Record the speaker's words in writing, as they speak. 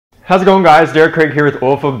How's it going, guys? Derek Craig here with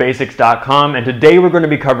OilfieldBasics.com, and today we're going to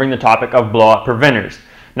be covering the topic of blowout preventers.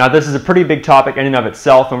 Now, this is a pretty big topic in and of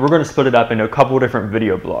itself, and we're going to split it up into a couple of different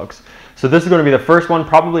video blogs. So this is going to be the first one,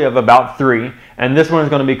 probably of about 3, and this one is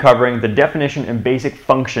going to be covering the definition and basic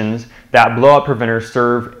functions that blowout preventers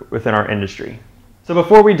serve within our industry. So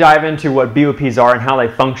before we dive into what BOPs are and how they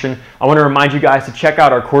function, I want to remind you guys to check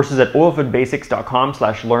out our courses at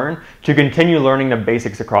oilfieldbasics.com/learn to continue learning the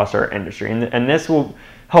basics across our industry. And this will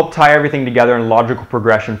help tie everything together in logical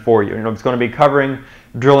progression for you. It's going to be covering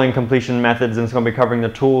drilling completion methods, and it's going to be covering the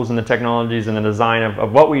tools and the technologies and the design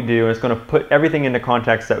of what we do. And it's going to put everything into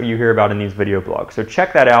context that you hear about in these video blogs. So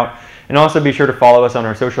check that out, and also be sure to follow us on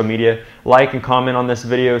our social media, like and comment on this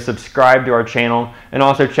video, subscribe to our channel, and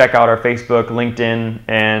also check out our Facebook, LinkedIn,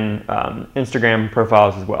 and Instagram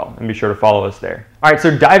profiles as well, and be sure to follow us there. All right,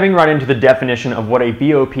 so diving right into the definition of what a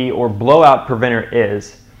BOP or blowout preventer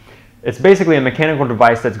is. It's basically a mechanical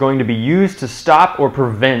device that's going to be used to stop or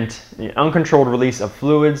prevent the uncontrolled release of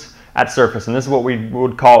fluids at surface, and this is what we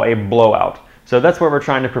would call a blowout. So that's what we're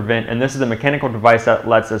trying to prevent, and this is a mechanical device that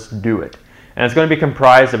lets us do it. And it's going to be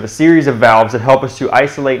comprised of a series of valves that help us to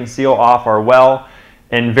isolate and seal off our well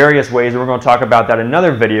in various ways, and we're going to talk about that in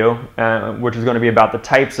another video, which is going to be about the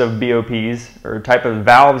types of BOPs, or type of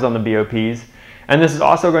valves on the BOPs. And this is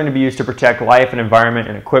also going to be used to protect life and environment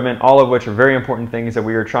and equipment, all of which are very important things that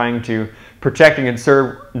we are trying to protect and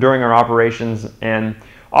conserve during our operations. And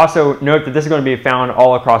also note that this is going to be found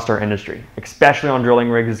all across our industry, especially on drilling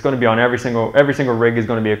rigs. It's going to be on every single rig is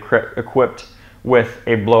going to be equipped with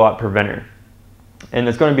a blowout preventer. And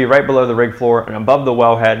it's going to be right below the rig floor and above the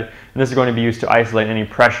wellhead. And this is going to be used to isolate any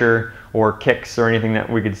pressure or kicks or anything that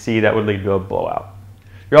we could see that would lead to a blowout.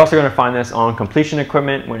 You're also going to find this on completion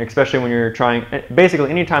equipment, especially when you're trying, basically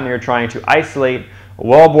anytime that you're trying to isolate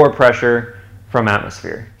wellbore pressure from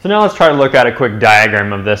atmosphere. So now let's try to look at a quick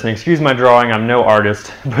diagram of this. And excuse my drawing, I'm no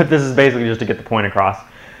artist, but this is basically just to get the point across.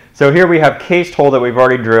 So here we have cased hole that we've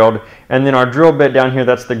already drilled, and then our drill bit down here,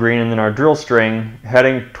 that's the green, and then our drill string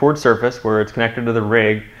heading towards surface where it's connected to the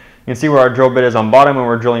rig. You can see where our drill bit is on bottom, and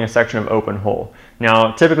we're drilling a section of open hole.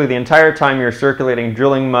 Now, typically the entire time you're circulating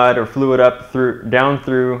drilling mud or fluid down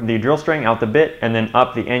through the drill string, out the bit, and then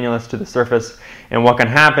up the annulus to the surface. And what can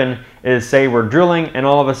happen is, say we're drilling and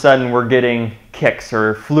all of a sudden we're getting kicks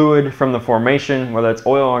or fluid from the formation, whether it's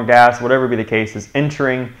oil or gas, whatever be the case, is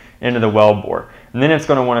entering into the wellbore. And then it's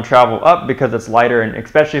going to want to travel up because it's lighter, and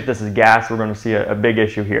especially if this is gas, we're going to see a big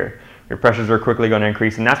issue here. Your pressures are quickly going to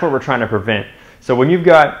increase, and that's what we're trying to prevent. So when you've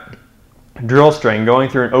got drill string going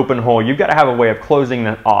through an open hole, you've got to have a way of closing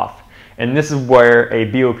that off. And this is where a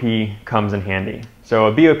BOP comes in handy. So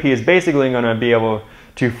a BOP is basically going to be able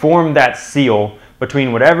to form that seal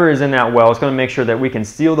between whatever is in that well. It's going to make sure that we can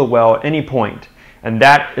seal the well at any point, and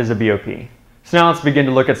that is a BOP. So now let's begin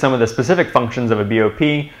to look at some of the specific functions of a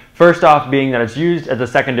BOP. First off being that it's used as a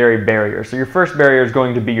secondary barrier. So your first barrier is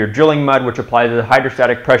going to be your drilling mud, which applies the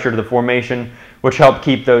hydrostatic pressure to the formation, which help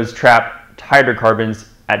keep those trapped hydrocarbons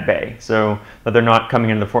at bay, so that they're not coming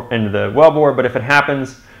into the wellbore. But if it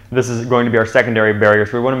happens, this is going to be our secondary barrier.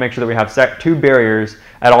 So we want to make sure that we have 2 barriers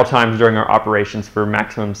at all times during our operations for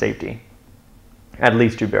maximum safety. At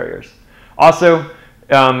least 2 barriers. Also,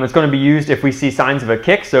 it's going to be used if we see signs of a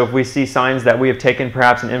kick. So if we see signs that we have taken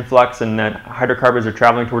perhaps an influx and that hydrocarbons are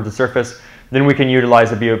traveling towards the surface, then we can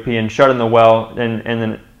utilize a BOP and shut in the well and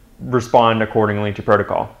then respond accordingly to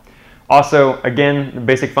protocol. Also, again, the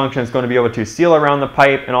basic function is going to be able to seal around the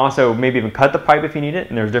pipe and also maybe even cut the pipe if you need it.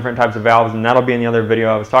 And there's different types of valves, and that'll be in the other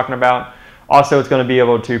video I was talking about. Also, it's going to be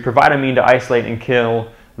able to provide a mean to isolate and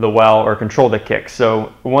kill the well or control the kick.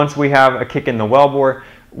 So once we have a kick in the wellbore,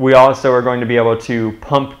 we also are going to be able to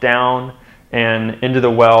pump down and into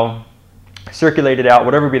the well, circulate it out,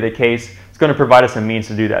 whatever be the case. It's going to provide us a means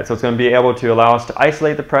to do that. So it's going to be able to allow us to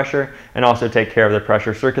isolate the pressure and also take care of the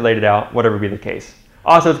pressure, circulate it out, whatever be the case.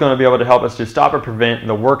 Also, it's going to be able to help us to stop or prevent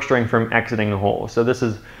the work string from exiting the hole. So this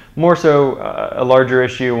is more so a larger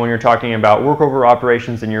issue when you're talking about workover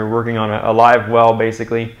operations and you're working on a live well,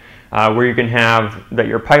 basically, where you can have that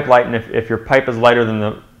your pipe light, and if your pipe is lighter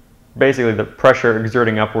than basically the pressure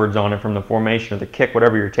exerting upwards on it from the formation or the kick,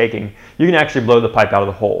 whatever you're taking, you can actually blow the pipe out of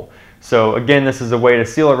the hole. So again, this is a way to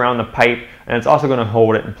seal around the pipe, and it's also going to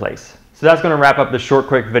hold it in place. So that's going to wrap up this short,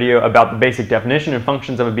 quick video about the basic definition and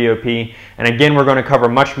functions of a BOP. And again, we're going to cover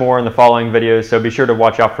much more in the following videos, so be sure to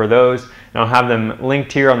watch out for those. And I'll have them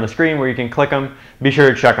linked here on the screen where you can click them. Be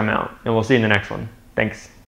sure to check them out, and we'll see you in the next one. Thanks.